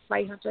Socks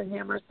by Hunter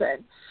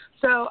Hammersen.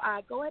 So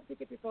go ahead and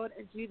pick up your phone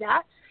and do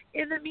that.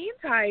 In the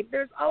meantime,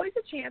 there's always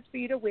a chance for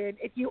you to win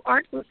if you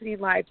aren't listening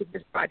live to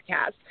this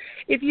broadcast.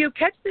 If you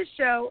catch this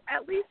show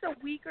at least a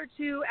week or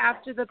two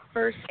after the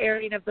first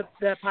airing of the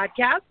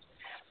podcast,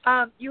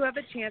 you have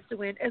a chance to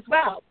win as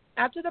well.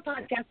 After the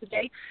podcast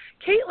today,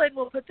 Caitlin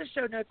will put the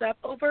show notes up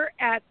over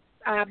at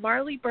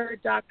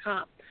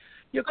marleybird.com.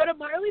 You'll go to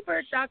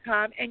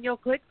marleybird.com and you'll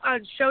click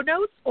on show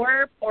notes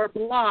or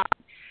blog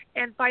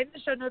and find the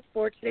show notes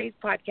for today's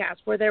podcast,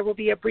 where there will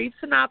be a brief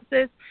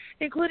synopsis,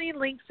 including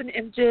links and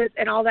images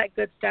and all that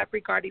good stuff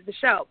regarding the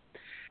show.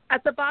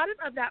 At the bottom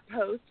of that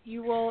post,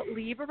 you will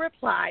leave a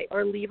reply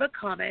or leave a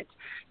comment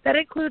that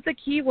includes a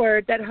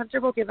keyword that Hunter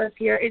will give us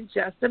here in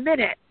just a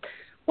minute.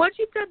 Once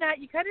you've done that,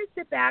 you kind of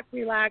sit back,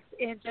 relax,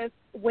 and just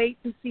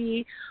wait to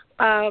see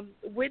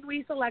when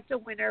we select a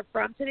winner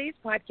from today's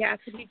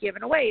podcast to be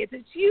given away.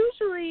 It's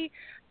usually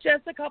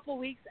just a couple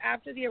weeks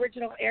after the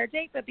original air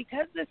date, but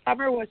because this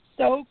summer was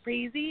so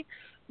crazy,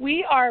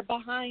 we are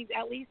behind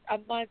at least a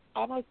month,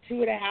 almost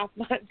 2.5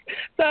 months.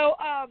 So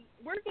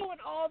we're going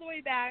all the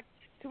way back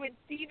to when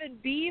Stephen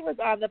B. was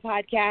on the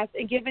podcast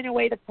and giving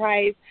away the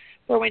prize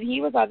for when he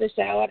was on the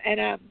show.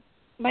 And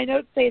my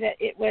notes say that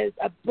it was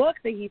a book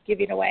that he's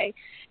giving away.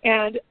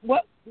 And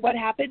what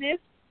happened is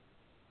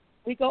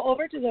we go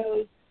over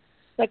to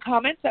the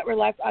comments that were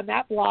left on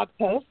that blog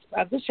post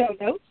of the show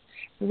notes,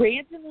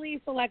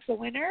 randomly select a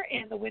winner,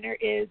 and the winner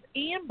is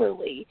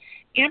Amberly.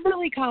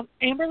 Amberly's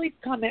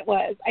comment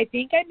was, I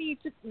think I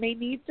may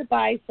need to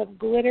buy some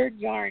glitter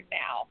yarn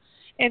now.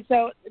 And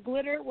so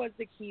glitter was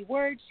the key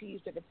word. She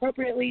used it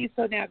appropriately.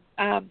 So now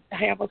I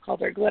almost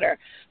called her glitter.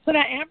 So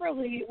now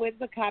Amberly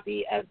wins a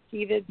copy of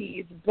Stephen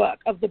B's book,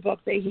 of the book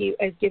that he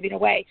is giving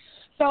away.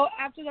 So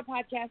after the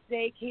podcast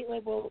today,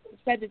 Caitlin will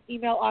send an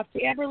email off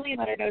to Amberly and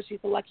let her know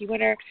she's the lucky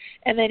winner,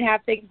 and then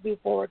have things move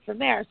forward from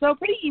there. So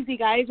pretty easy,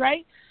 guys,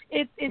 right?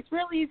 It's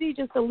real easy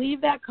just to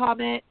leave that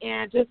comment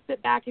and just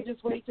sit back and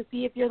just wait to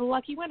see if you're the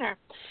lucky winner.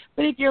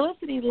 But if you're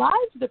listening live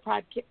to the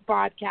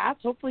broadcast,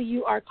 hopefully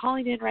you are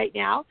calling in right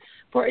now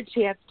for a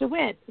chance to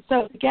win.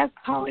 So the guest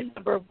calling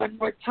number one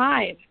more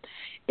time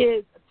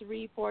is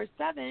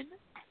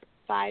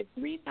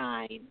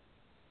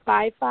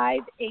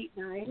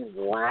 347-539-5589.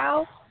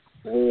 Wow.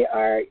 We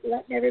are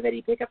letting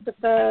everybody pick up the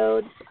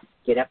phone,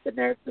 get up the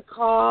nerve to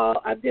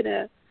call. I'm going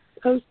to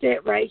post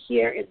it right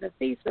here in the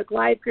Facebook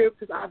Live group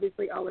because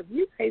obviously all of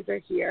you guys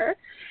are here.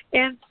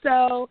 And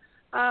so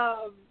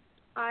I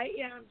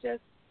am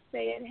just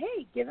saying,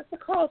 hey, give us a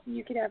call so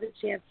you can have a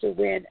chance to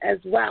win as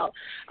well.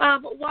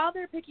 While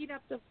they're picking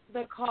up the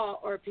call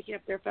or picking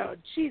up their phone,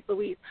 geez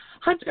Louise.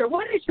 Hunter,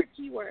 what is your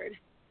keyword?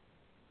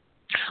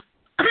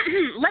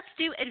 Let's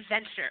do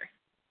adventure.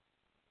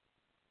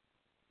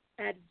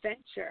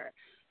 Adventure.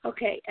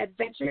 Okay,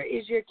 adventure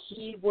is your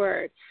key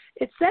word.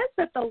 It says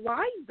that the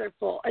lines are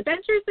full.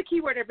 Adventure is the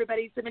keyword,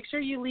 everybody, so make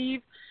sure you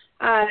leave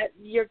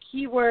your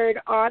keyword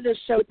on the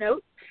show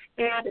notes.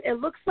 And it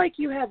looks like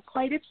you have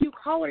quite a few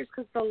callers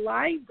because the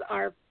lines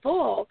are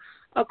full,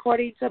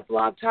 according to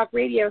Blog Talk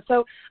Radio.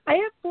 So I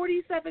have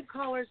 47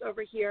 callers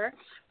over here,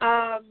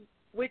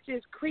 which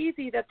is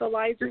crazy that the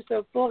lines are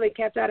so full. They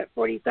kept out at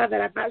 47.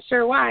 I'm not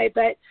sure why,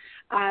 but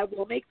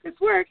we'll make this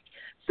work.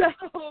 So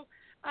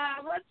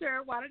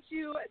Hunter, why don't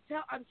you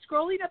tell? I'm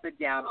scrolling up and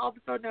down all the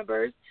phone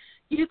numbers.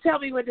 You tell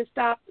me when to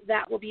stop.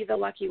 That will be the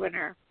lucky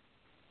winner.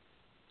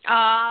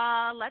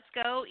 Let's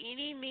go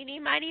eeny, meeny,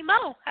 miny,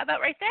 mo. How about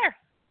right there?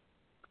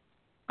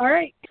 All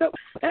right. So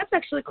that's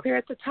actually clear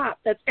at the top.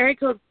 That's area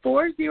code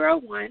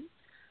 401. I'm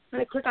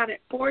going to click on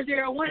it.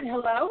 401.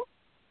 Hello?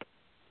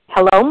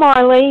 Hello,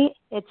 Marley.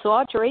 It's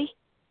Audrey.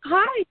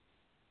 Hi.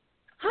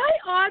 Hi,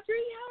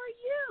 Audrey. How are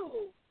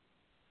you?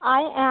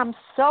 I am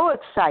so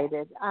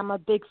excited. I'm a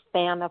big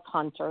fan of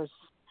Hunter's.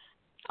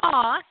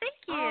 Aw, thank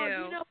you.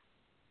 Oh, you know,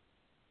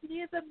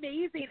 he is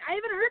amazing. I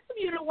haven't heard from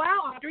you in a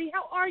while, Audrey.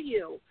 How are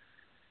you?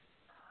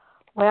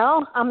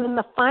 Well, I'm in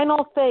the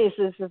final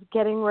phases of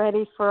getting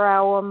ready for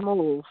our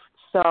move,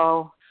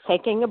 so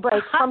taking a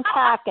break from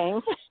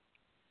packing.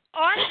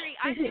 Audrey,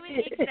 I'm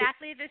doing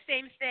exactly the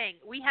same thing.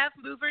 We have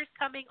movers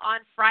coming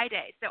on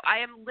Friday, so I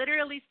am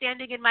literally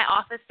standing in my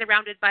office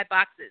surrounded by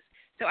boxes.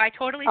 So I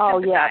totally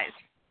sympathize.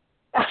 Yes.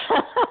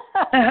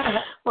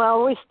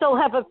 Well, we still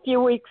have a few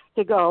weeks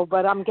to go,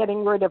 but I'm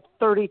getting rid of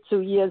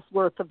 32 years'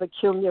 worth of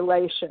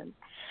accumulation.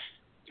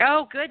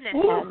 Oh, goodness.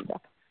 And,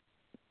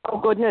 oh,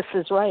 goodness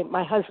is right.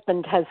 My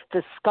husband has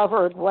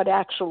discovered what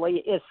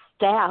actually is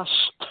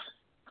stashed.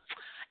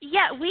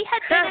 Yeah, we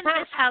had been in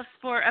this house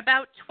for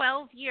about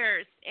 12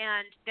 years,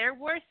 and there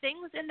were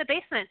things in the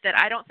basement that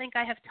I don't think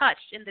I have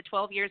touched in the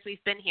 12 years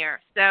we've been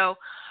here. So,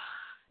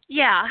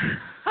 yeah.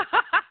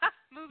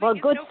 Well,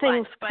 good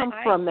things come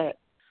from it.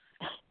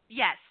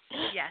 Yes,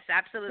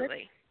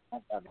 absolutely.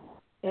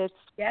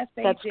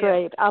 That's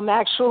great. I'm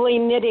actually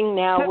knitting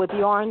now with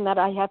yarn that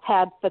I have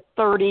had for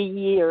 30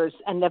 years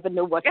and never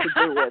knew what to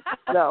do with.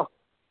 So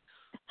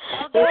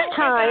it's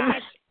time.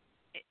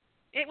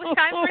 It was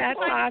time for a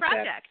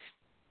project.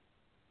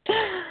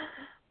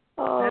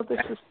 Oh, this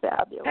is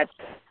fabulous. That's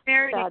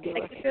very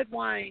fabulous. Good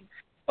wine.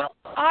 Well,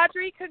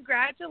 Audrey,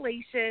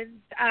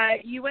 congratulations.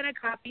 You win a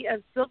copy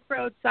of Silk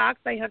Road Socks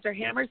by Hunter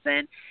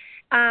Hammersen.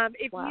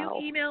 If you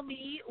email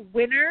me,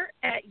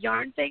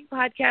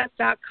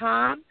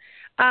 winner@yarnthingpodcast.com,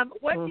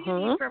 what do you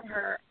need from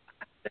her?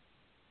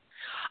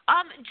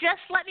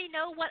 Just let me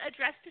know what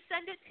address to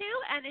send it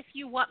to, and if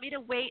you want me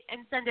to wait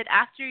and send it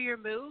after your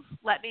move,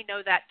 let me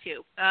know that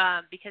too.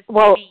 Because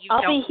maybe you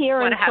I'll don't be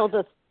here until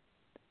have...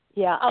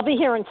 I'll be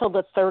here until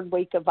the third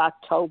week of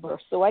October,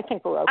 so I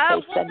think we're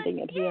okay sending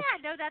it here. Yeah,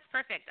 no, that's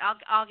perfect.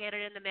 I'll get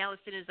it in the mail as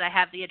soon as I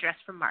have the address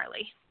from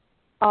Marley.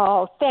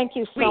 Oh, thank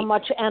you so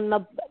much. And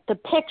the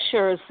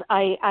pictures,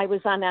 I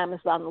was on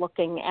Amazon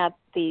looking at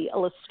the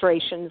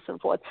illustrations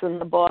of what's in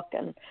the book,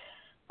 and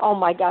oh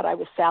my God, I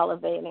was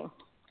salivating.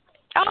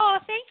 Oh,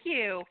 thank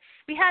you.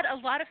 We had a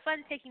lot of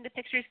fun taking the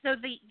pictures. So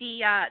the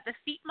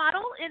feet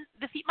models in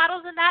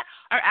that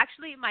are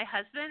actually my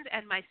husband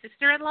and my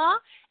sister-in-law,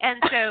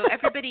 and so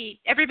everybody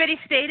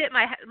stayed at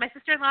my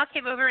sister-in-law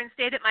came over and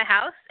stayed at my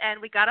house,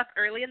 and we got up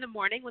early in the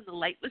morning when the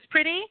light was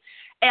pretty,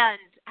 and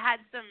had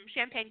some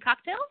champagne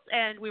cocktails,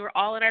 and we were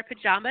all in our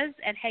pajamas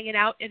and hanging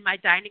out in my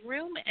dining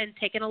room and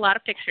taking a lot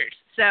of pictures.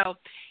 So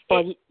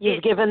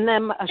you've given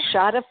them a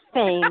shot of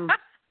fame.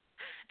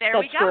 There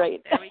That's we go.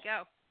 Great. There we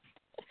go.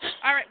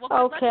 All right. Well,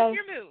 good luck with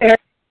your move.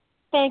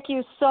 Thank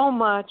you so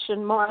much.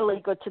 And Marley,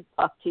 good to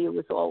talk to you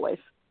as always.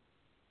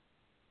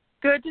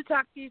 Good to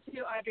talk to you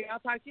too, Audrey. I'll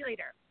talk to you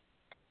later.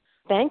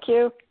 Thank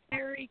you.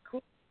 Very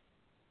cool.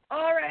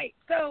 All right.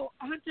 So,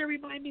 Hunter,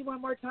 remind me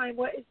one more time.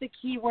 What is the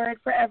key word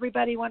for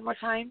everybody one more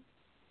time?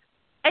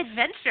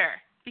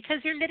 Adventure.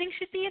 Because your knitting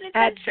should be an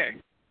adventure.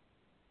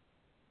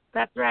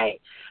 That's right.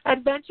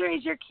 Adventure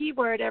is your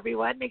keyword,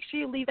 everyone. Make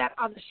sure you leave that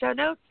on the show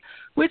notes,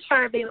 which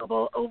are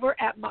available over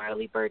at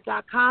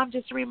marleybird.com.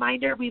 Just a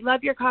reminder, we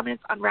love your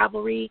comments on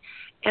Ravelry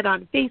and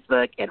on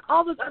Facebook and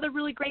all those other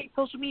really great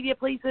social media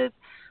places.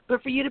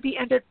 But for you to be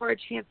entered for a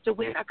chance to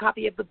win a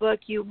copy of the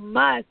book, you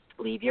must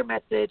leave your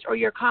message or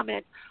your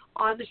comment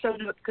on the show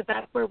notes, because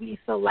that's where we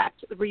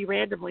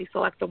randomly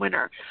select the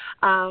winner.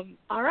 All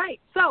right.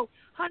 So,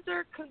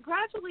 Hunter,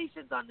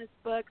 congratulations on this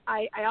book.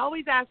 I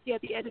always ask you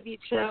at the end of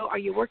each show, are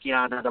you working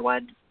on another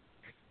one?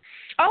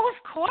 Oh,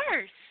 of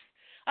course.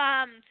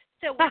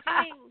 So we're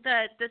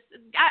doing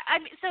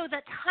so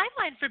the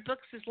timeline for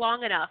books is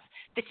long enough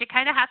that you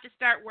kind of have to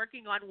start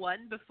working on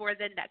one before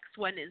the next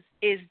one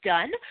is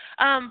done.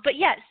 But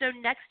yeah, so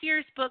next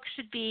year's book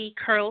should be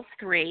Curls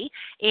 3,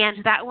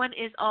 and that one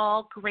is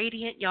all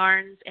gradient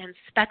yarns and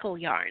speckle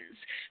yarns,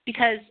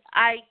 because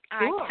I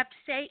kept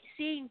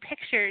seeing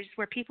pictures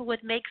where people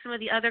would make some of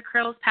the other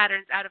curls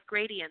patterns out of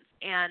gradients,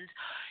 and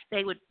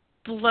they would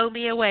blow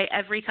me away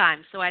every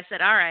time. So I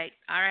said, all right,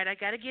 I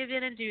got to give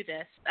in and do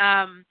this,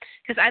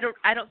 because I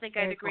don't think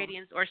either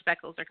gradients or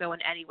speckles are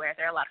going anywhere.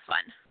 They're a lot of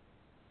fun.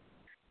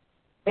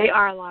 They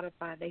are a lot of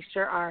fun. They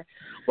sure are.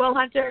 Well,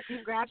 Hunter,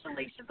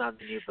 congratulations on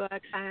the new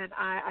book, and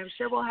I'm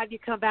sure we'll have you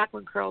come back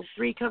when Curls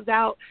 3 comes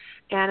out.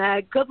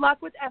 And good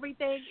luck with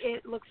everything.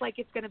 It looks like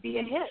it's going to be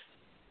a hit.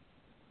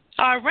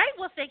 All right.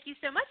 Well, thank you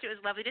so much. It was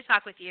lovely to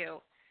talk with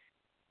you.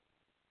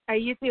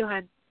 You too,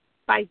 hon.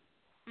 Bye.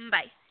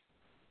 Bye.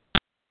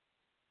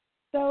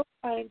 So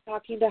I'm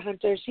talking to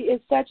Hunter. She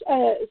is such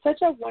a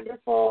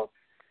wonderful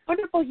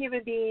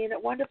human being, a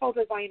wonderful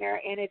designer,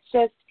 and it's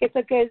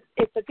a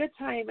good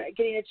time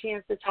getting a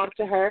chance to talk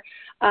to her.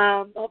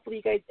 Hopefully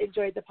you guys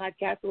enjoyed the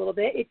podcast a little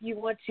bit. If you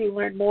want to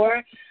learn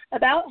more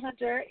about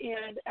Hunter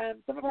and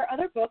some of her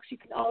other books, you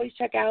can always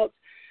check out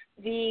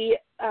the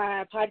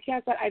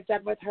podcast that I've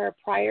done with her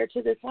prior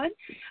to this one.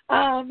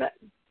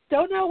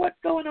 Don't know what's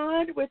going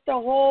on with the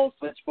whole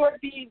switchboard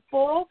being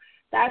full.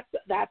 That's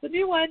a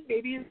new one.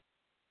 Maybe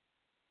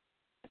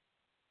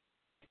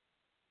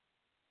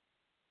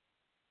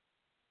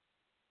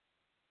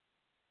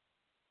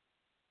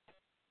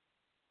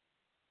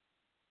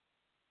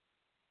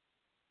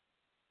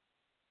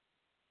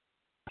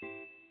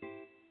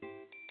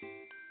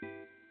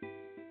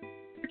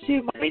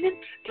to Marlene.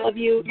 Love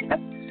you.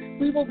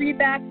 We will be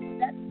back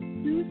next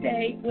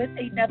Tuesday with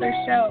another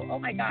show. Oh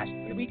my gosh,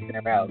 3 weeks in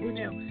a row. Who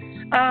knew?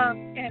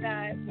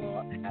 And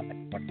we'll have a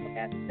wonderful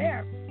guest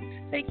there.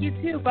 Thank you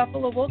to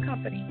Buffalo Wool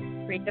Company,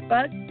 Creative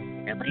Bug,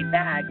 and Laid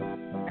Bag,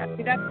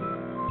 Happy Duck,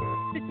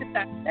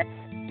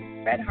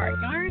 Red Heart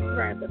Yarns,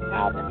 Rhymes with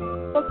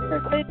Calvin, Book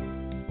Circuit,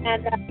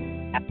 and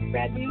a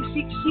brand new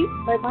Chic Sheet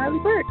by Marley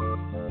Bird.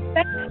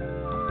 Thanks.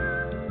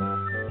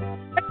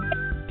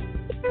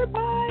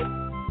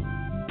 Bye.